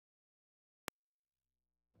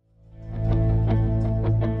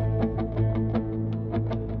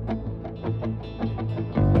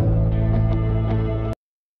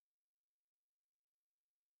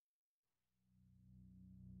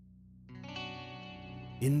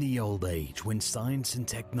In the Old Age, when science and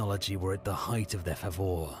technology were at the height of their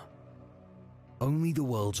favor, only the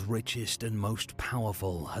world's richest and most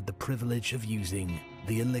powerful had the privilege of using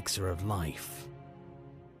the elixir of life.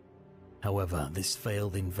 However, this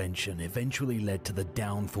failed invention eventually led to the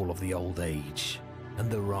downfall of the Old Age and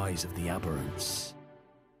the rise of the Aberrants.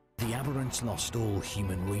 The Aberrants lost all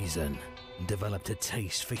human reason and developed a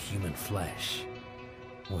taste for human flesh.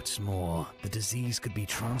 What's more, the disease could be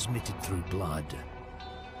transmitted through blood.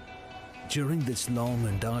 During this long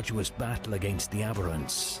and arduous battle against the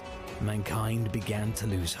Aberrants, mankind began to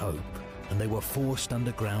lose hope, and they were forced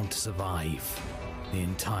underground to survive. The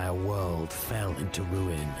entire world fell into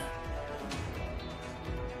ruin.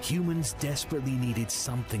 Humans desperately needed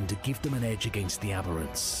something to give them an edge against the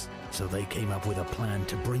Aberrants, so they came up with a plan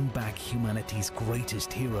to bring back humanity's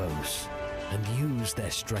greatest heroes and use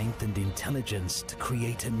their strength and intelligence to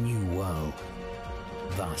create a new world.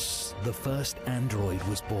 Thus, the first android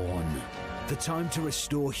was born. The time to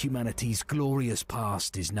restore humanity's glorious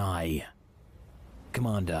past is nigh.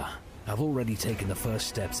 Commander, I've already taken the first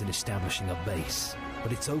steps in establishing a base,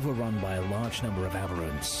 but it's overrun by a large number of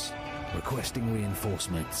Aberrants, requesting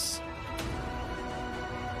reinforcements.